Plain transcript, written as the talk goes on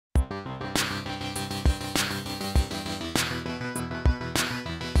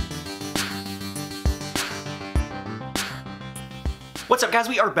What's up, guys?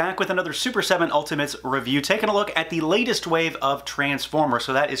 We are back with another Super 7 Ultimates review, taking a look at the latest wave of Transformers.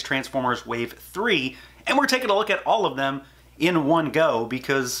 So that is Transformers Wave 3, and we're taking a look at all of them in one go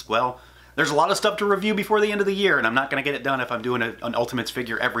because, well, there's a lot of stuff to review before the end of the year, and I'm not going to get it done if I'm doing an Ultimates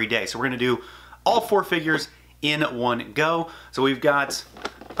figure every day. So we're going to do all 4 figures in one go. So we've got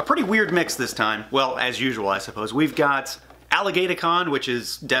a pretty weird mix this time. Well, as usual, I suppose. We've got Alligaticon, which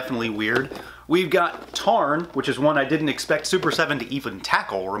is definitely weird. We've got Tarn, which is one I didn't expect Super 7 to even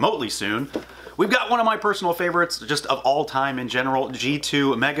tackle remotely soon. We've got one of my personal favorites, just of all time in general,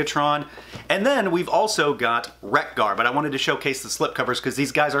 G2 Megatron. And then we've also got WRECK-GAR, but I wanted to showcase the slipcovers because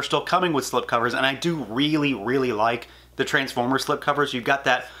these guys are still coming with slipcovers, and I do really, really like the Transformers slipcovers. You've got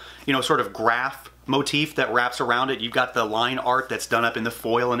that, you know, sort of graph motif that wraps around it. You've got the line art that's done up in the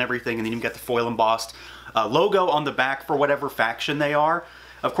foil and everything, and then you've got the foil embossed logo on the back for whatever faction they are.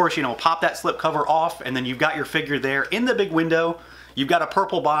 Of course, you know, pop that slipcover off, and then you've got your figure there in the big window. You've got a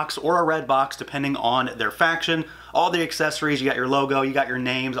purple box or a red box, depending on their faction. All the accessories, you got your logo, you got your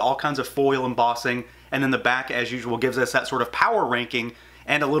names, all kinds of foil embossing, and then the back, as usual, gives us that sort of power ranking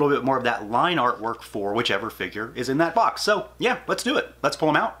and a little bit more of that line artwork for whichever figure is in that box. So, yeah, let's do it. Let's pull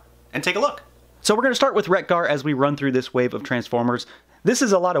them out and take a look. So we're going to start with WRECK-GAR as we run through this wave of Transformers. This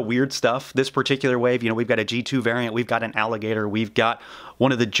is a lot of weird stuff, this particular wave. You know, we've got a G2 variant, we've got an alligator, we've got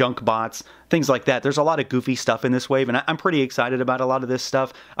one of the junk bots, things like that. There's a lot of goofy stuff in this wave, and I'm pretty excited about a lot of this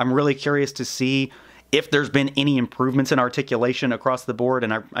stuff. I'm really curious to see if there's been any improvements in articulation across the board,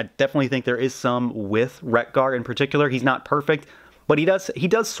 and I definitely think there is some with WRECK-GAR in particular. He's not perfect, but he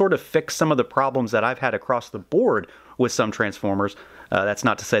does sort of fix some of the problems that I've had across the board with some Transformers. That's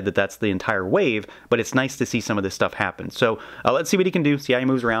not to say that that's the entire wave, but it's nice to see some of this stuff happen. So let's see what he can do, see how he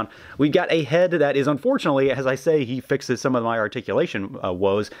moves around. We've got a head that is, unfortunately, as I say, he fixes some of my articulation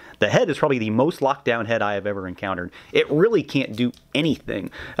woes. The head is probably the most locked down head I have ever encountered. It really can't do anything.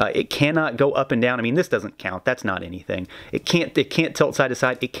 It cannot go up and down. I mean, this doesn't count. That's not anything. It can't tilt side to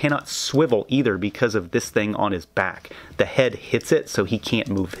side. It cannot swivel either because of this thing on his back. The head hits it, so he can't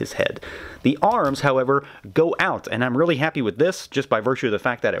move his head. The arms, however, go out, and I'm really happy with this just by virtue of the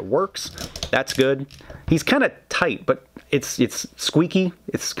fact that it works. That's good. He's kind of tight, but it's squeaky.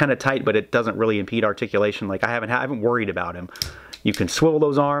 It's kind of tight, but it doesn't really impede articulation. Like I haven't worried about him. You can swivel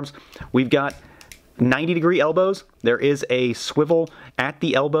those arms. We've got 90-degree elbows. There is a swivel at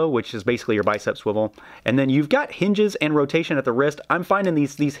the elbow, which is basically your bicep swivel. And then you've got hinges and rotation at the wrist. I'm finding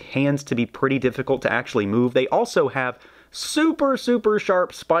these hands to be pretty difficult to actually move. They also have super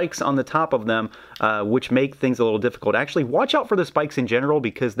sharp spikes on the top of them, which make things a little difficult. Actually, watch out for the spikes in general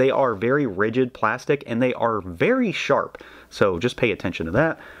because they are very rigid plastic and they are very sharp. So just pay attention to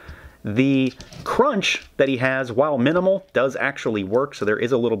that. The crunch that he has, while minimal, does actually work, so there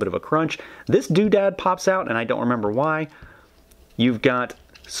is a little bit of a crunch. This doodad pops out, and I don't remember why. You've got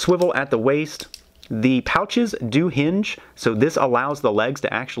swivel at the waist. The pouches do hinge, so this allows the legs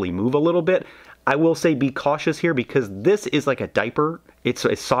to actually move a little bit. I will say be cautious here because this is like a diaper. It's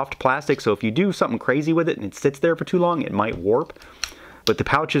a soft plastic, so if you do something crazy with it and it sits there for too long, it might warp. But the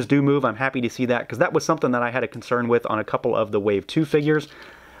pouches do move. I'm happy to see that because that was something that I had a concern with on a couple of the Wave 2 figures.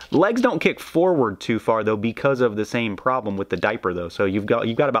 Legs don't kick forward too far though because of the same problem with the diaper though. So you've got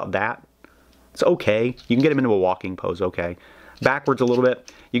about that. It's okay. You can get him into a walking pose, okay. Backwards a little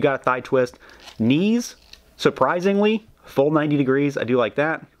bit. You got a thigh twist. Knees, surprisingly, full 90 degrees. I do like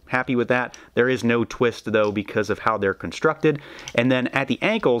that. Happy with that. There is no twist though because of how they're constructed. And then at the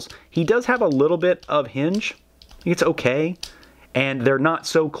ankles, he does have a little bit of hinge. It's okay. And they're not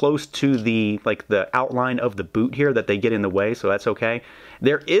so close to the outline of the boot here that they get in the way, so that's okay.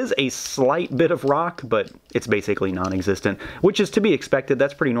 There is a slight bit of rock, but it's basically non-existent, which is to be expected.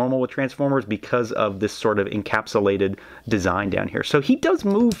 That's pretty normal with Transformers because of this sort of encapsulated design down here. So he does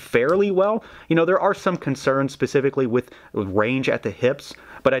move fairly well. You know, there are some concerns specifically with range at the hips,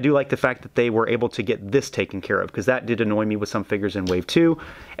 but I do like the fact that they were able to get this taken care of because that did annoy me with some figures in Wave 2.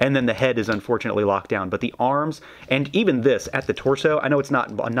 And then the head is unfortunately locked down, but the arms and even this at the torso, I know it's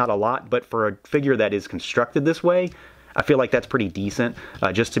not a lot, but for a figure that is constructed this way, I feel like that's pretty decent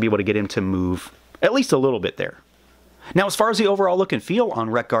just to be able to get him to move at least a little bit there. Now, as far as the overall look and feel on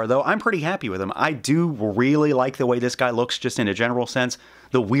WRECK-GAR, though, I'm pretty happy with him. I do really like the way this guy looks just in a general sense.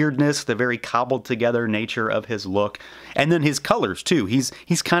 The weirdness, the very cobbled together nature of his look. And then his colors, too. He's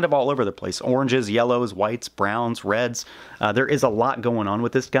kind of all over the place. Oranges, yellows, whites, browns, reds. There is a lot going on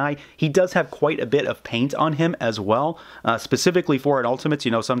with this guy. He does have quite a bit of paint on him as well. Specifically for an Ultimates,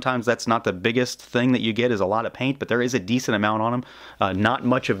 you know, sometimes that's not the biggest thing that you get is a lot of paint, but there is a decent amount on him. Not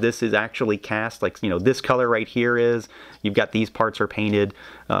much of this is actually cast. Like, you know, this color right here is. You've got these parts are painted.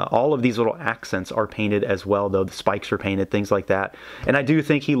 All of these little accents are painted as well, though. The spikes are painted, things like that. And I do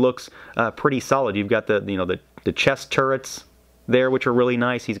think he looks pretty solid. You've got the chest turrets there, which are really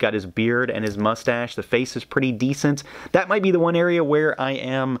nice. He's got his beard and his mustache. The face is pretty decent. That might be the one area where I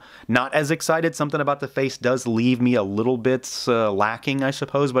am not as excited. Something about the face does leave me a little bit lacking, I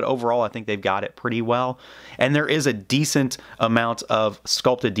suppose, but overall I think they've got it pretty well. And there is a decent amount of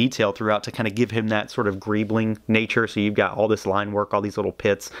sculpted detail throughout to kind of give him that sort of greebling nature. So you've got all this line work, all these little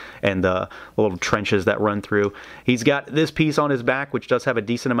pits and the little trenches that run through. He's got this piece on his back, which does have a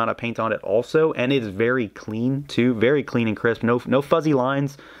decent amount of paint on it also, and it is very clean too, very clean and crisp. No fuzzy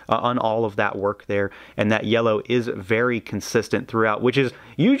lines on all of that work there, and that yellow is very consistent throughout, which is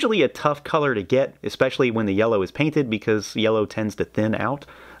usually a tough color to get, especially when the yellow is painted, because yellow tends to thin out.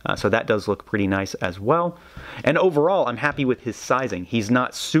 So that does look pretty nice as well. And overall, I'm happy with his sizing. He's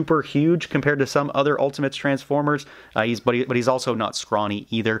not super huge compared to some other Ultimates Transformers, but he's also not scrawny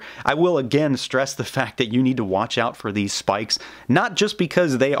either. I will again stress the fact that you need to watch out for these spikes, not just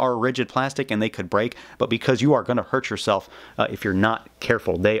because they are rigid plastic and they could break, but because you are going to hurt yourself if you're not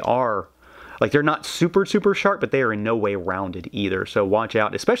careful. They are... like, they're not super sharp, but they are in no way rounded either. So watch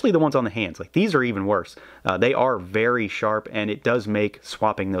out, especially the ones on the hands. Like, these are even worse. They are very sharp, and it does make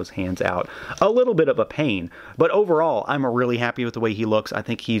swapping those hands out a little bit of a pain. But overall, I'm really happy with the way he looks. I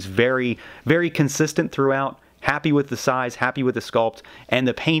think he's very consistent throughout. Happy with the size, happy with the sculpt, and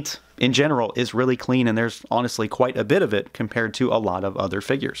the paint in general is really clean, and there's honestly quite a bit of it compared to a lot of other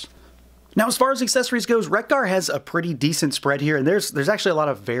figures. Now, as far as accessories goes, WRECK-GAR has a pretty decent spread here, and there's actually a lot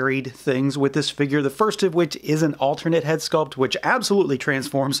of varied things with this figure. The first of which is an alternate head sculpt, which absolutely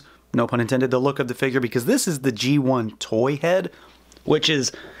transforms, no pun intended, the look of the figure, because this is the G1 toy head, which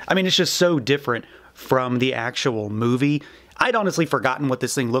is, I mean, it's just so different from the actual movie. I'd honestly forgotten what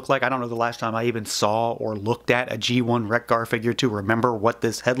this thing looked like. I don't know the last time I even saw or looked at a G1 WRECK-GAR figure to remember what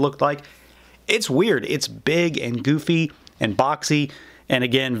this head looked like. It's weird. It's big and goofy and boxy, and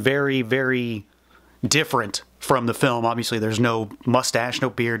again, very different from the film. Obviously, there's no mustache, no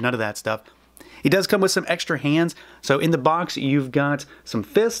beard, none of that stuff. He does come with some extra hands. So in the box, you've got some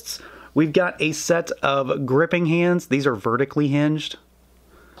fists. We've got a set of gripping hands. These are vertically hinged.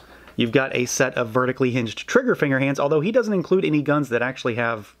 You've got a set of vertically hinged trigger finger hands, although he doesn't include any guns that actually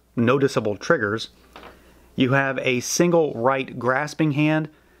have noticeable triggers. You have a single right grasping hand,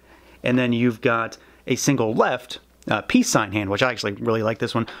 and then you've got a single left peace sign hand, which I actually really like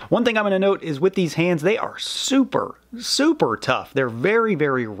this one. One thing I'm going to note is with these hands, they are super tough. They're very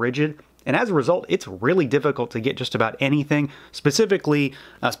rigid, and as a result, it's really difficult to get just about anything, specifically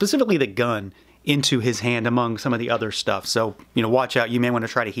the gun, into his hand among some of the other stuff. So, you know, watch out. You may want to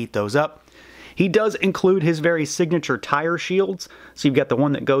try to heat those up. He does include his very signature tire shields. So you've got the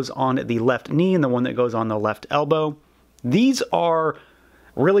one that goes on the left knee and the one that goes on the left elbow. These are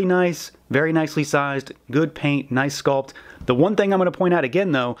really nice, very nicely sized, good paint, nice sculpt. The one thing I'm going to point out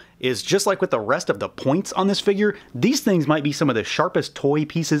again, though, is just like with the rest of the points on this figure, these things might be some of the sharpest toy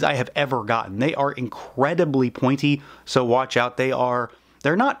pieces I have ever gotten. They are incredibly pointy, so watch out.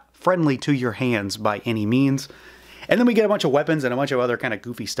 They're not friendly to your hands by any means. And then we get a bunch of weapons and a bunch of other kind of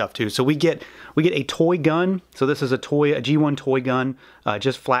goofy stuff too. So we get a toy gun. So this is a G1 toy gun,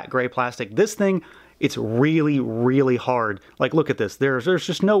 just flat gray plastic. This thing, it's really hard. Like, look at this. There's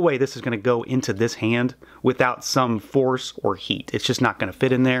just no way this is going to go into this hand without some force or heat. It's just not going to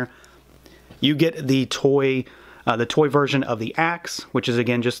fit in there. You get the toy version of the axe, which is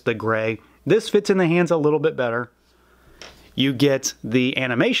again just the gray. This fits in the hands a little bit better. You get the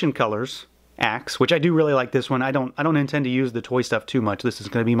animation colors axe, which I do really like this one. I don't intend to use the toy stuff too much. This is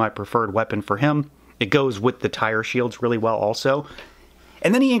going to be my preferred weapon for him. It goes with the tire shields really well also.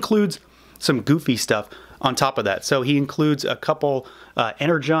 And then he includes some goofy stuff on top of that. So he includes a couple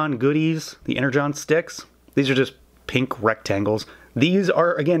Energon goodies, the Energon sticks. These are just pink rectangles. These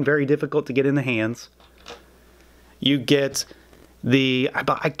are, again, very difficult to get in the hands. You get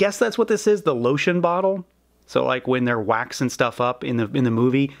I guess that's what this is, the lotion bottle. So like when they're waxing stuff up in the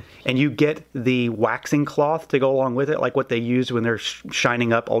movie, and you get the waxing cloth to go along with it, like what they use when they're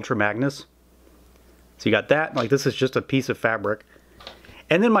shining up Ultra Magnus. So you got that. Like, this is just a piece of fabric.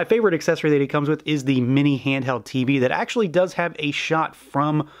 And then my favorite accessory that he comes with is the mini handheld TV that actually does have a shot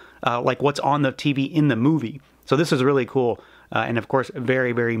from like what's on the TV in the movie. So this is really cool. And of course,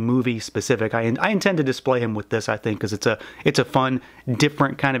 very movie specific. I intend to display him with this, I think, because it's a fun,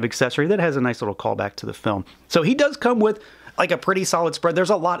 different kind of accessory that has a nice little callback to the film. So he does come with like a pretty solid spread. There's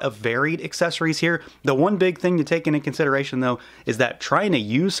a lot of varied accessories here. The one big thing to take into consideration, though, is that trying to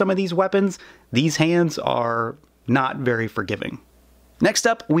use some of these weapons, these hands are not very forgiving. Next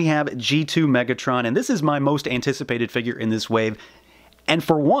up, we have G2 Megatron, and this is my most anticipated figure in this wave. And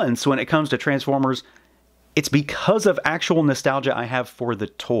for once, when it comes to Transformers, it's because of actual nostalgia I have for the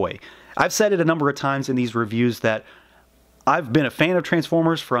toy. I've said it a number of times in these reviews that I've been a fan of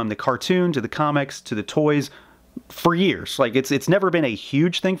Transformers from the cartoon to the comics to the toys for years. Like, it's never been a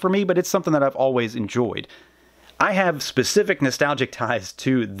huge thing for me, but it's something that I've always enjoyed. I have specific nostalgic ties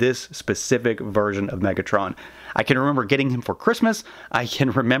to this specific version of Megatron. I can remember getting him for Christmas, I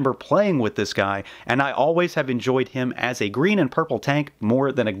can remember playing with this guy, and I always have enjoyed him as a green and purple tank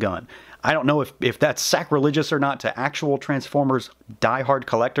more than a gun. I don't know if that's sacrilegious or not to actual Transformers diehard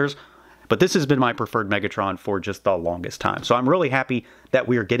collectors, but this has been my preferred Megatron for just the longest time. So I'm really happy that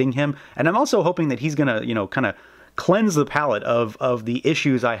we are getting him, and I'm also hoping that he's gonna, you know, kind of cleanse the palette of the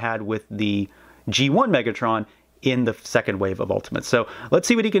issues I had with the G1 Megatron in the second wave of Ultimates. So let's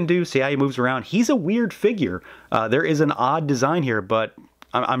see what he can do, see how he moves around. He's a weird figure. There is an odd design here, but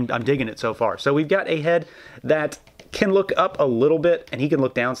I'm digging it so far. So we've got a head that can look up a little bit, and he can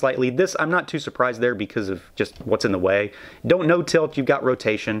look down slightly. This, I'm not too surprised there because of just what's in the way. Don't no tilt, you've got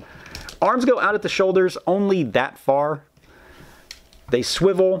rotation. Arms go out at the shoulders only that far. They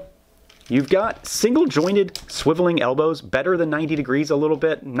swivel. You've got single jointed swiveling elbows, better than 90 degrees a little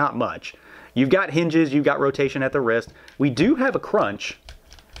bit, not much. You've got hinges, you've got rotation at the wrist. We do have a crunch,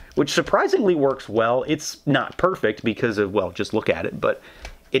 which surprisingly works well. It's not perfect because of, well, just look at it, but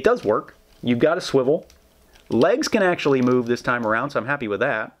it does work. You've got a swivel. Legs can actually move this time around, so I'm happy with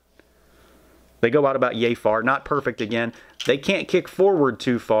that. They go out about yay far. Not perfect again. They can't kick forward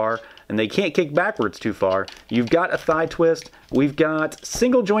too far, and they can't kick backwards too far. You've got a thigh twist. We've got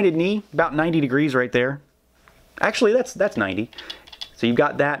single jointed knee, about 90 degrees right there. Actually, that's 90. So you've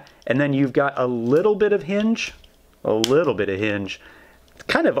got that, and then you've got a little bit of hinge. A little bit of hinge.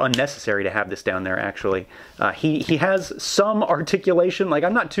 It's kind of unnecessary to have this down there, actually. He has some articulation. Like,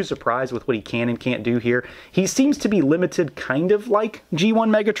 I'm not too surprised with what he can and can't do here. He seems to be limited kind of like G1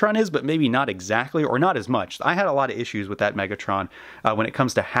 Megatron is, but maybe not exactly, or not as much. I had a lot of issues with that Megatron when it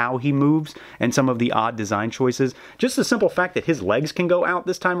comes to how he moves and some of the odd design choices. Just the simple fact that his legs can go out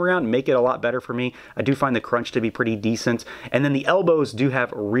this time around make it a lot better for me. I do find the crunch to be pretty decent. And then the elbows do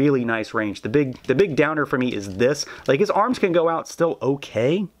have really nice range. The big downer for me is this. Like, his arms can go out still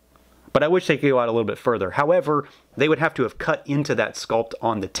okay, but I wish they could go out a little bit further. However, they would have to have cut into that sculpt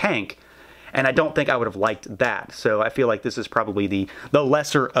on the tank, and I don't think I would have liked that. So I feel like this is probably the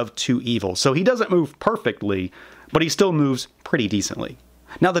lesser of two evils. So he doesn't move perfectly, but he still moves pretty decently.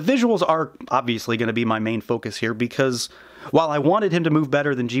 Now, the visuals are obviously going to be my main focus here because while I wanted him to move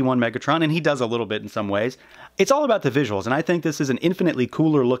better than G1 Megatron, and he does a little bit in some ways, it's all about the visuals, and I think this is an infinitely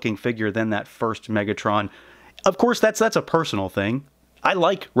cooler looking figure than that first Megatron. Of course, that's a personal thing. I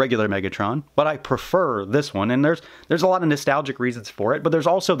like regular Megatron, but I prefer this one, and there's a lot of nostalgic reasons for it, but there's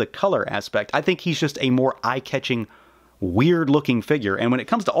also the color aspect. I think he's just a more eye-catching, weird-looking figure, and when it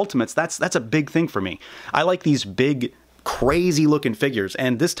comes to Ultimates, that's a big thing for me. I like these big, crazy-looking figures,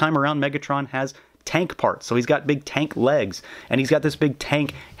 and this time around, Megatron has tank parts. So he's got big tank legs, and he's got this big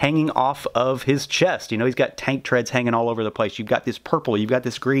tank hanging off of his chest. You know, he's got tank treads hanging all over the place. You've got this purple, you've got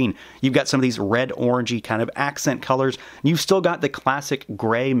this green, you've got some of these red, orangey kind of accent colors. You've still got the classic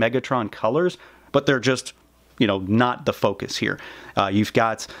gray Megatron colors, but they're just, you know, not the focus here. You've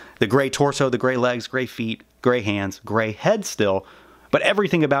got the gray torso, the gray legs, gray feet, gray hands, gray head still, but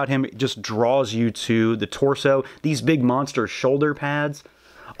everything about him just draws you to the torso, these big monster shoulder pads.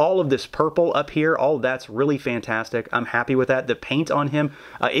 All of this purple up here, all of that's really fantastic. I'm happy with that. The paint on him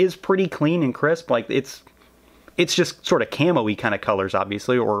is pretty clean and crisp. Like, it's just sort of camo-y kind of colors,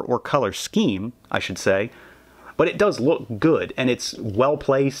 obviously, or color scheme, I should say. But it does look good, and it's well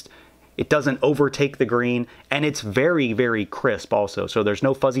placed. It doesn't overtake the green, and it's very, very crisp also. So there's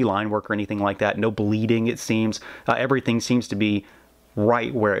no fuzzy line work or anything like that. No bleeding, it seems. Everything seems to be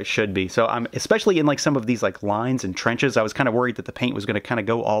right where it should be. So I'm especially in like some of these like lines and trenches, I was kind of worried that the paint was going to kind of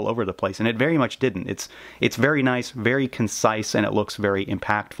go all over the place, and it very much didn't. It's very nice, very concise, and it looks very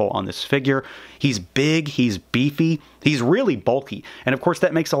impactful on this figure. He's big, he's beefy, he's really bulky, and of course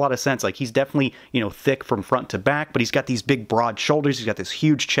that makes a lot of sense. Like, he's definitely, you know, thick from front to back, but he's got these big broad shoulders, he's got this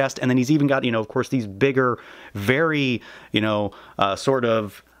huge chest, and then he's even got, you know, of course, these bigger, very, you know, sort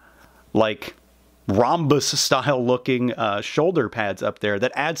of like rhombus style looking shoulder pads up there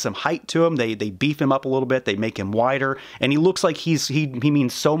that add some height to him. They beef him up a little bit, they make him wider, and he looks like he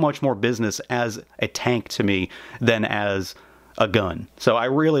means so much more business as a tank to me than as a gun. So I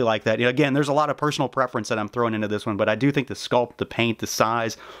really like that. Again, there's a lot of personal preference that I'm throwing into this one, but I do think the sculpt, the paint, the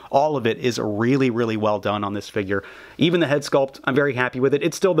size, all of it is really, really well done on this figure. Even the head sculpt, I'm very happy with it.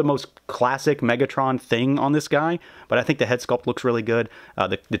 It's still the most classic Megatron thing on this guy, but I think the head sculpt looks really good.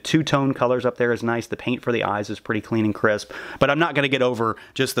 The two-tone colors up there is nice. The paint for the eyes is pretty clean and crisp, but I'm not going to get over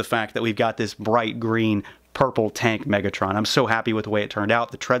just the fact that we've got this bright green purple tank Megatron. I'm so happy with the way it turned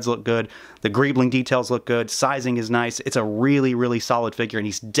out. The treads look good. The greebling details look good. Sizing is nice. It's a really, really solid figure, and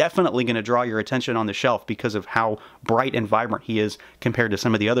he's definitely going to draw your attention on the shelf because of how bright and vibrant he is compared to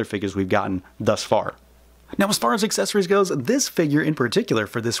some of the other figures we've gotten thus far. Now, as far as accessories goes, this figure in particular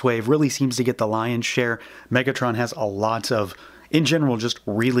for this wave really seems to get the lion's share. Megatron has a lot of, in general, just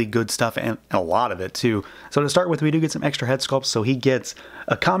really good stuff, and a lot of it too. So to start with, we do get some extra head sculpts. So he gets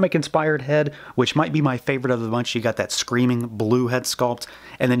a comic-inspired head, which might be my favorite of the bunch. You got that screaming blue head sculpt,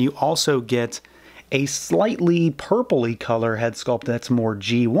 and then you also get a slightly purpley color head sculpt that's more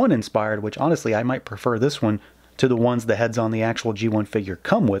G1 inspired, which honestly, I might prefer this one to the ones the heads on the actual G1 figure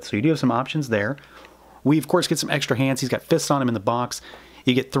come with. So you do have some options there. We, of course, get some extra hands. He's got fists on him in the box.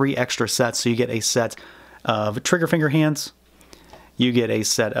 You get 3 extra sets. So you get a set of trigger finger hands, you get a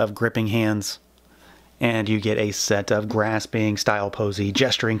set of gripping hands, and you get a set of grasping, style posy,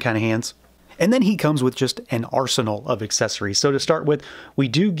 gesturing kind of hands. And then he comes with just an arsenal of accessories. So to start with, we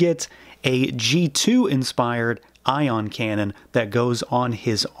do get a G2 inspired ion cannon that goes on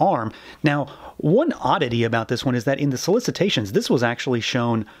his arm. Now, one oddity about this one is that in the solicitations, this was actually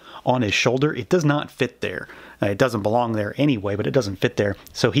shown on his shoulder. It does not fit there. It doesn't belong there anyway, but it doesn't fit there.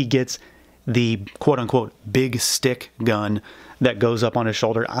 So he gets the quote-unquote big stick gun that goes up on his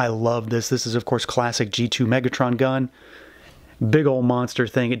shoulder. I love this. This is, of course, classic G2 Megatron gun. Big old monster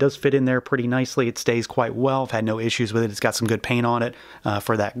thing. It does fit in there pretty nicely. It stays quite well. I've had no issues with it. It's got some good paint on it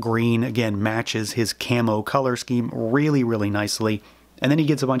for that green. Again, matches his camo color scheme really, really nicely. And then he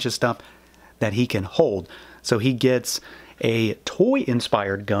gets a bunch of stuff that he can hold. So he gets a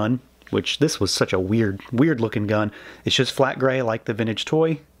toy-inspired gun, which this was such a weird looking gun. It's just flat gray like the vintage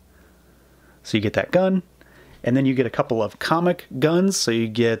toy. So you get that gun. And then you get a couple of comic guns. So you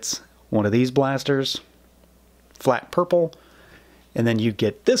get one of these blasters, flat purple. And then you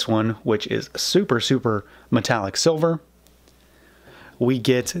get this one, which is super, super metallic silver. We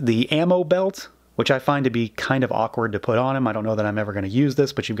get the ammo belt, which I find to be kind of awkward to put on him. I don't know that I'm ever going to use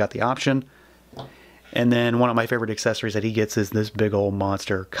this, but you've got the option. And then one of my favorite accessories that he gets is this big old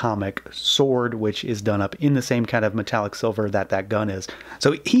monster comic sword, which is done up in the same kind of metallic silver that that gun is.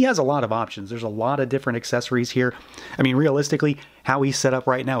 So he has a lot of options. There's a lot of different accessories here. I mean, realistically, how he's set up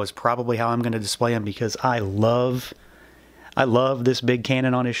right now is probably how I'm going to display him, because I love this big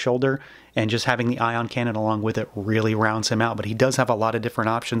cannon on his shoulder, and just having the ion cannon along with it really rounds him out. But he does have a lot of different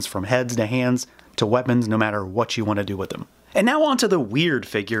options, from heads to hands to weapons, no matter what you want to do with them. And now on to the weird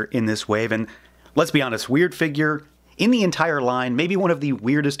figure in this wave, and let's be honest, weird figure in the entire line, maybe one of the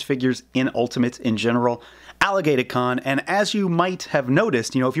weirdest figures in Ultimates in general, Alligaticon. And as you might have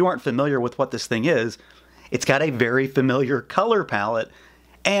noticed, if you aren't familiar with what this thing is, it's got a very familiar color palette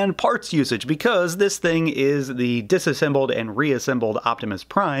and parts usage, because this thing is the disassembled and reassembled Optimus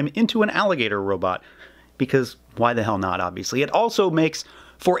Prime into an alligator robot. Because why the hell not, obviously. It also makes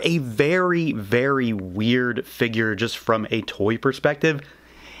for a very, very weird figure just from a toy perspective.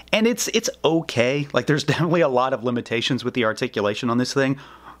 And it's okay. Like, there's definitely a lot of limitations with the articulation on this thing,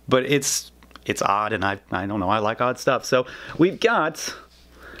 but it's odd, and I don't know, I like odd stuff. So we've got,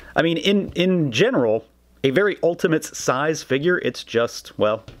 I mean, in general, a very Ultimates size figure. It's just,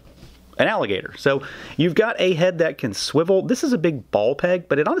 well, an alligator. So you've got a head that can swivel. This is a big ball peg,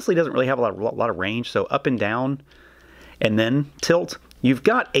 but it honestly doesn't really have a lot of range. So up and down, and then tilt. You've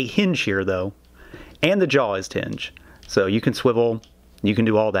got a hinge here, though, and the jaw is hinge. So you can swivel. You can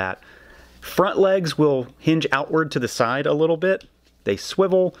do all that. Front legs will hinge outward to the side a little bit. They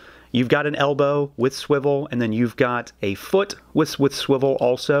swivel. You've got an elbow with swivel, and then you've got a foot with swivel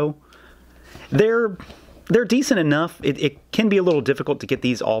also. They're decent enough. It can be a little difficult to get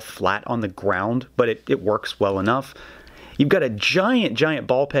these all flat on the ground, but it works well enough. You've got a giant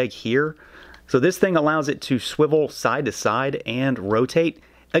ball peg here. So this thing allows it to swivel side to side and rotate.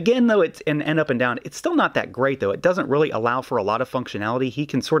 Again, though, and up and down, it's still not that great, though. It doesn't really allow for a lot of functionality. He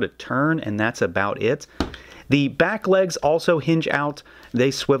can sort of turn, and that's about it. The back legs also hinge out. They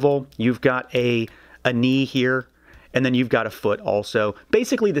swivel. You've got a knee here, and then you've got a foot also.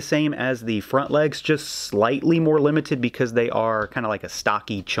 Basically the same as the front legs, just slightly more limited because they are kind of like a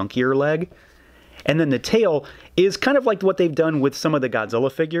stocky, chunkier leg. And then the tail is kind of like what they've done with some of the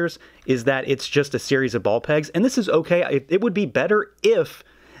Godzilla figures, is that it's just a series of ball pegs. And this is okay. It would be better if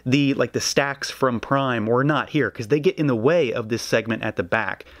the stacks from Prime were not here, because they get in the way of this segment at the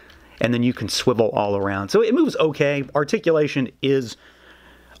back. And then you can swivel all around. So it moves okay. Articulation is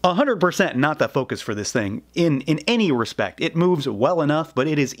 100% not the focus for this thing in any respect. It moves well enough, but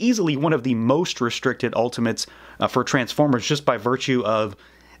it is easily one of the most restricted ultimates for Transformers, just by virtue of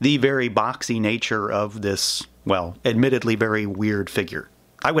the very boxy nature of this, well, admittedly very weird figure.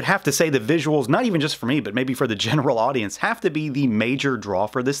 I would have to say the visuals, not even just for me, but maybe for the general audience, have to be the major draw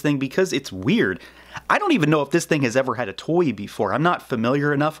for this thing, because it's weird. I don't even know if this thing has ever had a toy before. I'm not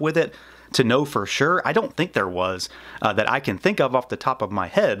familiar enough with it to know for sure. I don't think there was, that I can think of off the top of my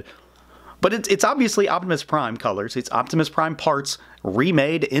head. But it's obviously Optimus Prime colors. It's Optimus Prime parts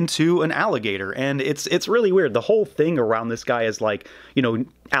remade into an alligator, and it's really weird. The whole thing around this guy is like, you know,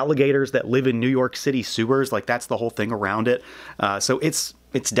 alligators that live in New York City sewers. Like, that's the whole thing around it. So it's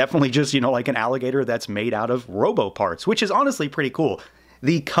definitely just, you know, like an alligator that's made out of robo parts, which is honestly pretty cool.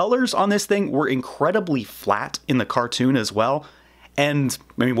 The colors on this thing were incredibly flat in the cartoon as well. And,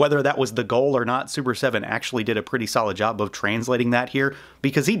 I mean, whether that was the goal or not, Super7 actually did a pretty solid job of translating that here,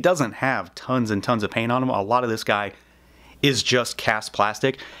 because he doesn't have tons and tons of paint on him. A lot of this guy is just cast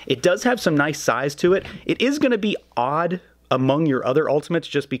plastic. It does have some nice size to it. It is going to be odd among your other Ultimates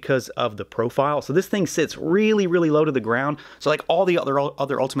just because of the profile. So this thing sits really, really low to the ground. So, like, all the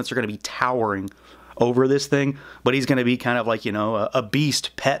other Ultimates are going to be towering over this thing, but he's going to be kind of like, you know, a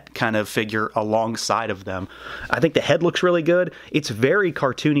beast pet kind of figure alongside of them. I think the head looks really good. It's very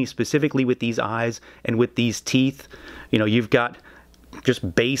cartoony, specifically with these eyes and with these teeth. You know, you've got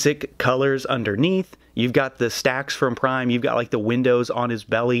just basic colors underneath. You've got the stacks from Prime. You've got like the windows on his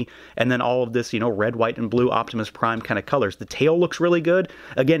belly, and then all of this, you know, red, white, and blue Optimus Prime kind of colors. The tail looks really good.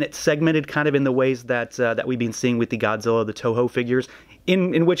 Again, it's segmented kind of in the ways that that we've been seeing with the Godzilla, the Toho figures,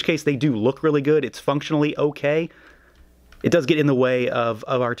 in which case they do look really good. It's functionally okay. It does get in the way of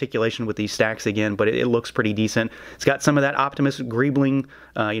articulation with these stacks again, but it looks pretty decent. It's got some of that Optimus greebling,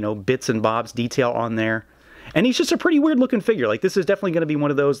 you know, bits and bobs detail on there. And he's just a pretty weird looking figure. Like, this is definitely going to be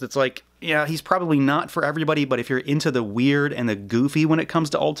one of those that's like, yeah, he's probably not for everybody, but if you're into the weird and the goofy when it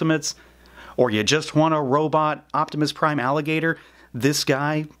comes to Ultimates, or you just want a robot Optimus Prime alligator, this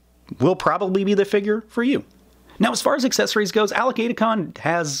guy will probably be the figure for you. Now, as far as accessories goes, Alligaticon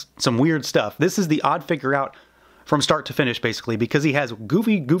has some weird stuff. This is the odd figure out from start to finish, basically, because he has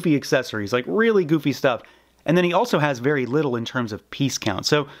goofy accessories, like really goofy stuff. And then he also has very little in terms of piece count.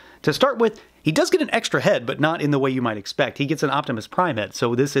 So, to start with, he does get an extra head, but not in the way you might expect. He gets an Optimus Prime head.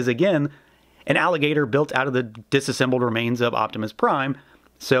 So this is, again, an alligator built out of the disassembled remains of Optimus Prime.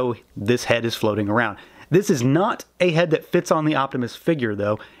 So this head is floating around. This is not a head that fits on the Optimus figure,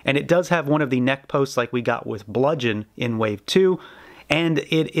 though, and it does have one of the neck posts like we got with Bludgeon in Wave 2, and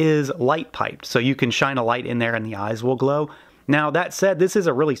it is light piped, so you can shine a light in there and the eyes will glow. Now, that said, this is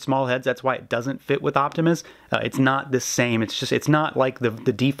a really small head, so that's why it doesn't fit with Optimus. It's not the same. It's not like the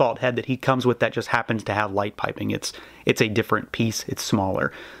default head that he comes with that just happens to have light piping. It's a different piece. It's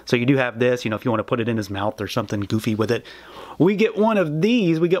smaller. So you do have this, you know, if you want to put it in his mouth or something goofy with it. We get one of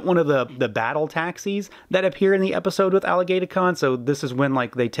these. We get one of the battle taxis that appear in the episode with Alligaticon. So this is when,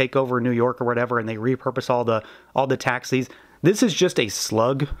 like, they take over New York or whatever, and they repurpose all the taxis. This is just a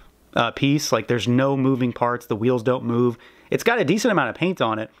slug piece. Like, there's no moving parts. The wheels don't move. It's got a decent amount of paint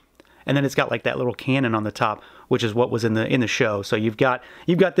on it, and then it's got like that little cannon on the top, which is what was in the show. So you've got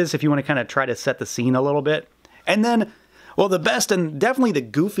this if you want to kind of try to set the scene a little bit. And then, well, the best and definitely the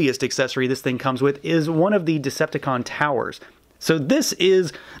goofiest accessory this thing comes with is one of the Decepticon towers. So this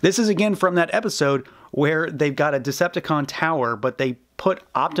is again from that episode where they've got a Decepticon tower, but they put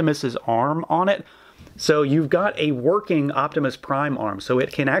Optimus's arm on it. So you've got a working Optimus Prime arm, so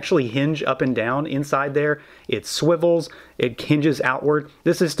it can actually hinge up and down inside there. It swivels, it hinges outward.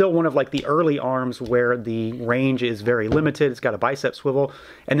 This is still one of like the early arms where the range is very limited. It's got a bicep swivel,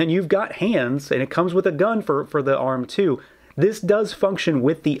 and then you've got hands, and it comes with a gun for the arm too. This does function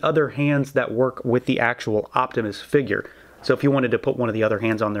with the other hands that work with the actual Optimus figure. So if you wanted to put one of the other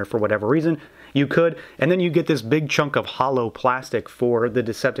hands on there for whatever reason, you could. And then you get this big chunk of hollow plastic for the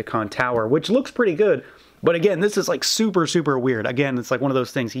Decepticon tower, which looks pretty good. But again, this is like super, super weird. Again, it's like one of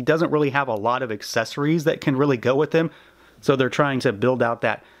those things. He doesn't really have a lot of accessories that can really go with him. So they're trying to build out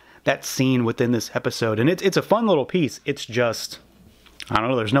that scene within this episode. And it's a fun little piece. It's just, I don't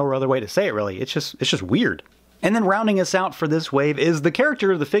know, there's no other way to say it really. It's just weird. And then rounding us out for this wave is the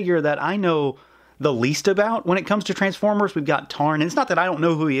character of the figure that I know the least about when it comes to Transformers. We've got Tarn, and it's not that I don't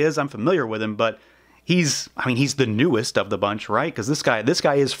know who he is. I'm familiar with him, but he's the newest of the bunch, right? Because this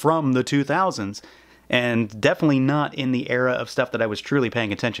guy is from the 2000s, and definitely not in the era of stuff that I was truly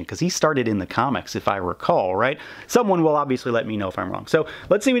paying attention, because he started in the comics, if I recall, right? Someone will obviously let me know if I'm wrong. So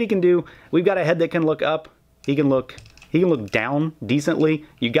let's see what he can do. We've got a head that can look up. He can look down decently.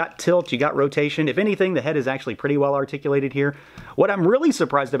 You got tilt, you got rotation. If anything, the head is actually pretty well articulated here. What I'm really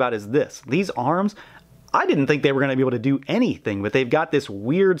surprised about is this. These arms, I didn't think they were going to be able to do anything, but they've got this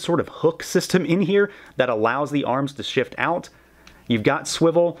weird sort of hook system in here that allows the arms to shift out. You've got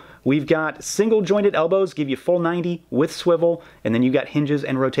swivel. We've got single jointed elbows, give you full 90 with swivel, and then you've got hinges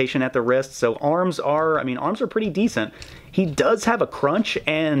and rotation at the wrist. So arms are, arms are pretty decent. He does have a crunch,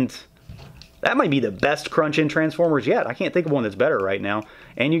 and that might be the best crunch in Transformers yet. I can't think of one that's better right now.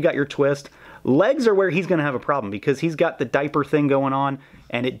 And you got your twist. Legs are where he's going to have a problem, because he's got the diaper thing going on,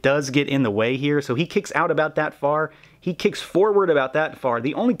 and it does get in the way here. So he kicks out about that far. He kicks forward about that far.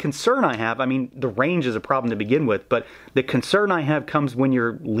 The only concern I have, the range is a problem to begin with, but the concern I have comes when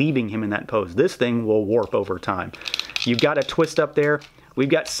you're leaving him in that pose. This thing will warp over time. You've got a twist up there. We've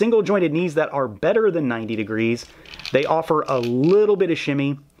got single jointed knees that are better than 90 degrees. They offer a little bit of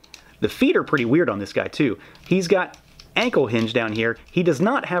shimmy. The feet are pretty weird on this guy too. He's got ankle hinge down here. He does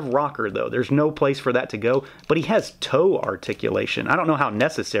not have rocker though. There's no place for that to go, but he has toe articulation. I don't know how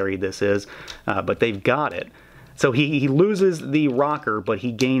necessary this is, but they've got it. So he loses the rocker, but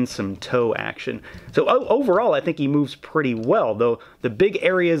he gains some toe action. So overall, I think he moves pretty well, though the big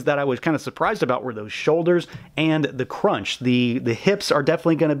areas that I was kind of surprised about were those shoulders and the crunch. The hips are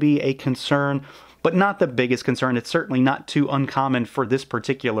definitely going to be a concern, but not the biggest concern. It's certainly not too uncommon for this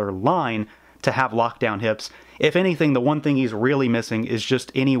particular line to have lockdown hips. If anything, the one thing he's really missing is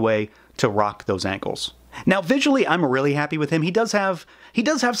just any way to rock those ankles. Now, visually, I'm really happy with him. He does have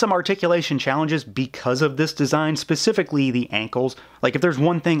some articulation challenges because of this design, specifically the ankles. Like, if there's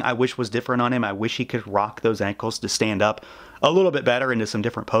one thing I wish was different on him, I wish he could rock those ankles to stand up a little bit better into some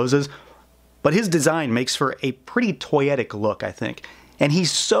different poses. But his design makes for a pretty toyetic look, I think. And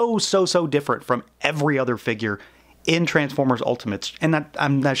he's so different from every other figure in Transformers Ultimates. And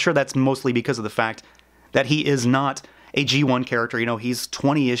I'm not sure that's mostly because of the fact that he is not a G1 character. You know, he's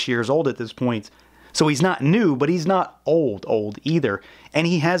 20-ish years old at this point. So he's not new, but he's not old either. And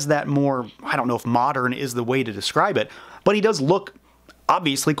he has that more, I don't know if modern is the way to describe it, but he does look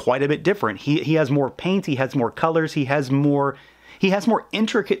obviously quite a bit different. He has more paint, he has more colors, he has more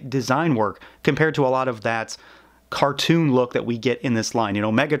intricate design work compared to a lot of that cartoon look that we get in this line. You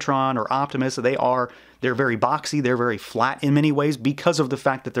know, Megatron or Optimus, they're very boxy, they're very flat in many ways because of the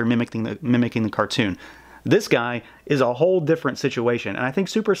fact that they're mimicking the cartoon. This guy is a whole different situation, and I think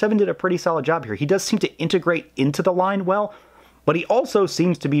Super7 did a pretty solid job here. He does seem to integrate into the line well, but he also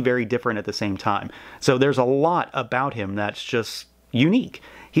seems to be very different at the same time. So there's a lot about him that's just unique.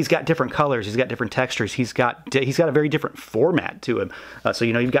 He's got different colors, he's got different textures, he's got a very different format to him. So,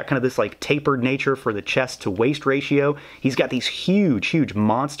 you know, you've got kind of this like tapered nature for the chest to waist ratio. He's got these huge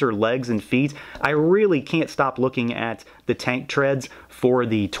monster legs and feet. I really can't stop looking at the tank treads for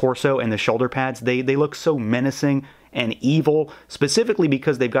the torso and the shoulder pads. They look so menacing and evil, specifically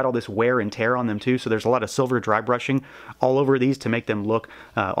because they've got all this wear and tear on them too. So there's a lot of silver dry brushing all over these to make them look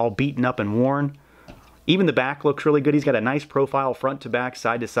all beaten up and worn. Even the back looks really good. He's got a nice profile front to back,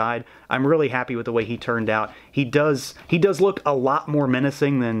 side to side. I'm really happy with the way he turned out. He does look a lot more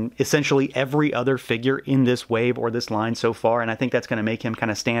menacing than essentially every other figure in this wave or this line so far, and I think that's going to make him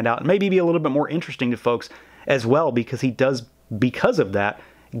kind of stand out and maybe be a little bit more interesting to folks as well, because he does, because of that,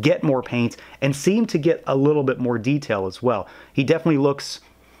 get more paint and seem to get a little bit more detail as well. He definitely looks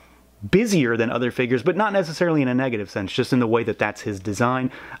busier than other figures, but not necessarily in a negative sense, just in the way that that's his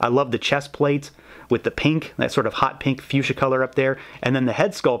design. I love the chest plate with the pink, that sort of hot pink fuchsia color up there, and then the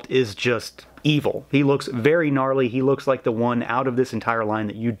head sculpt is just evil. He looks very gnarly. He looks like the one out of this entire line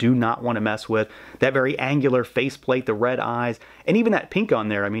that you do not want to mess with. That very angular faceplate, the red eyes, and even that pink on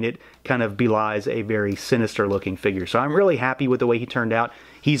there, I mean, it kind of belies a very sinister looking figure. So I'm really happy with the way he turned out.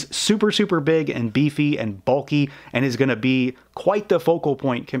 He's super big and beefy and bulky, and is going to be quite the focal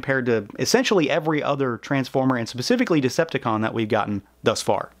point compared to essentially every other Transformer, and specifically Decepticon, that we've gotten thus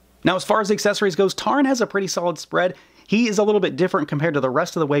far. Now, as far as accessories goes, Tarn has a pretty solid spread. He is a little bit different compared to the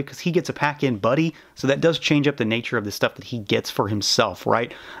rest of the wave because he gets a pack-in buddy, so that does change up the nature of the stuff that he gets for himself,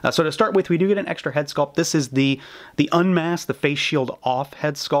 right? So to start with, we do get an extra head sculpt. This is the unmasked, the face shield off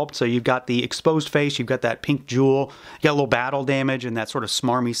head sculpt. So you've got the exposed face, you've got that pink jewel, you got a little battle damage and that sort of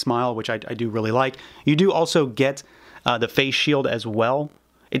smarmy smile, which I do really like. You do also get the face shield as well.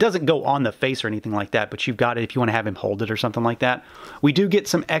 It doesn't go on the face or anything like that, but you've got it if you want to have him hold it or something like that. We do get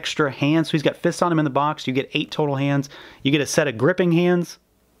some extra hands. So he's got fists on him in the box. You get 8 total hands. You get a set of gripping hands.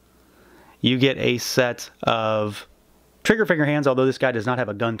 You get a set of trigger finger hands, although this guy does not have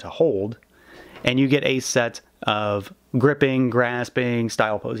a gun to hold. and you get a set of gripping, grasping,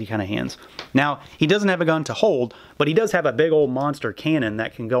 style posy kind of hands. Now, he doesn't have a gun to hold, but he does have a big old monster cannon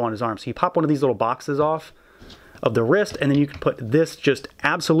that can go on his arm. So you pop one of these little boxes off of the wrist, and then you can put this just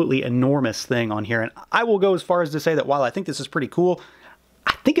absolutely enormous thing on here. And I will go as far as to say that while I think this is pretty cool,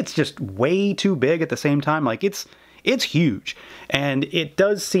 I think it's just way too big at the same time. Like, it's huge, and it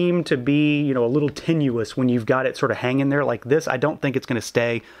does seem to be, you know, a little tenuous when you've got it sort of hanging there like this. I don't think it's going to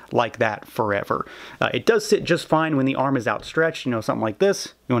stay like that forever. It does sit just fine when the arm is outstretched, you know, something like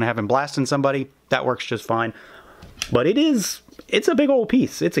this. You want to have him blasting somebody, that works just fine. But it's a big old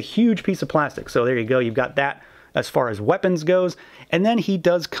piece. It's a huge piece of plastic. So there you go. You've got that as far as weapons goes. And then he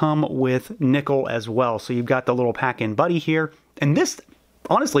does come with nickel as well. So you've got the little pack-in buddy here. And this,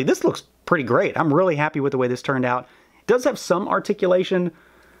 honestly, this looks pretty great. I'm really happy with the way this turned out. It does have some articulation.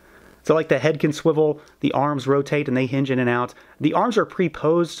 So like the head can swivel, the arms rotate and they hinge in and out. The arms are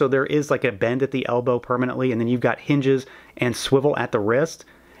pre-posed, so there is like a bend at the elbow permanently, and then you've got hinges and swivel at the wrist.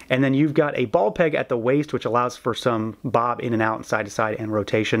 And then you've got a ball peg at the waist, which allows for some bob in and out and side to side and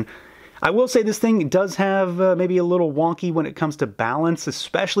rotation. I will say this thing does have maybe a little wonky when it comes to balance,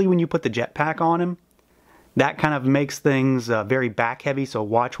 especially when you put the jetpack on him. That kind of makes things very back heavy, so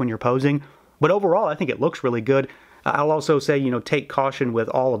watch when you're posing. But overall, I think it looks really good. I'll also say, you know, take caution with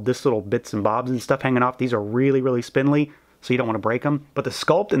all of this little bits and bobs and stuff hanging off. These are really, really spindly, so you don't want to break them. But the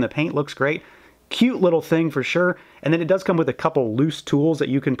sculpt and the paint looks great. Cute little thing for sure. And then it does come with a couple loose tools that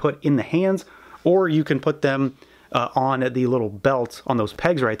you can put in the hands, or you can put them on the little belt on those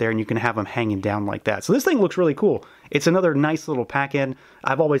pegs right there, and you can have them hanging down like that. So this thing looks really cool. It's another nice little pack-in.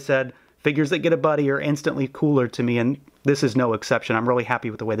 I've always said figures that get a buddy are instantly cooler to me, and this is no exception. I'm really happy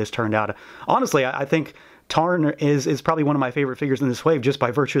with the way this turned out. Honestly, I think Tarn is probably one of my favorite figures in this wave just by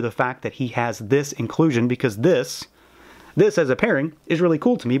virtue of the fact that he has this inclusion, because this as a pairing is really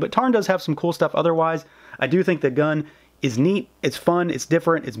cool to me. But Tarn does have some cool stuff otherwise. I do think the gun is neat, it's fun, it's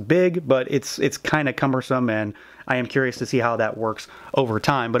different, it's big, but it's kind of cumbersome, and I am curious to see how that works over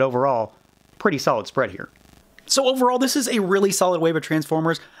time. But overall, pretty solid spread here. So overall, this is a really solid wave of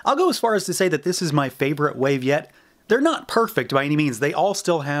Transformers. I'll go as far as to say that this is my favorite wave yet. They're not perfect by any means. They all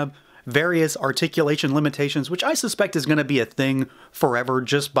still have various articulation limitations, which I suspect is going to be a thing forever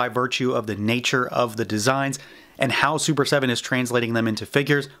just by virtue of the nature of the designs and how Super 7 is translating them into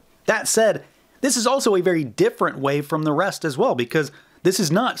figures. That said, this is also a very different wave from the rest as well, because this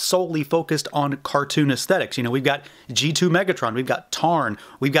is not solely focused on cartoon aesthetics. You know, we've got G2 Megatron, we've got Tarn,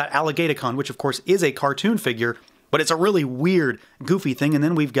 we've got Alligaticon, which of course is a cartoon figure, but it's a really weird, goofy thing. And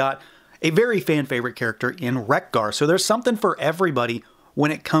then we've got a very fan favorite character in WRECK-GAR. So there's something for everybody when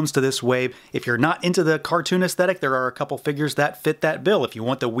it comes to this wave. If you're not into the cartoon aesthetic, there are a couple figures that fit that bill. If you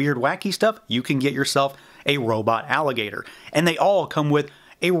want the weird, wacky stuff, you can get yourself a robot alligator. And they all come with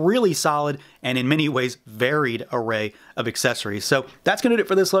a really solid and in many ways varied array of accessories. So that's going to do it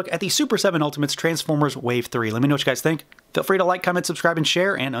for this look at the Super 7 Ultimates Transformers Wave 3. Let me know what you guys think. Feel free to like, comment, subscribe, and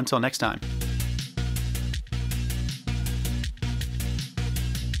share, and until next time.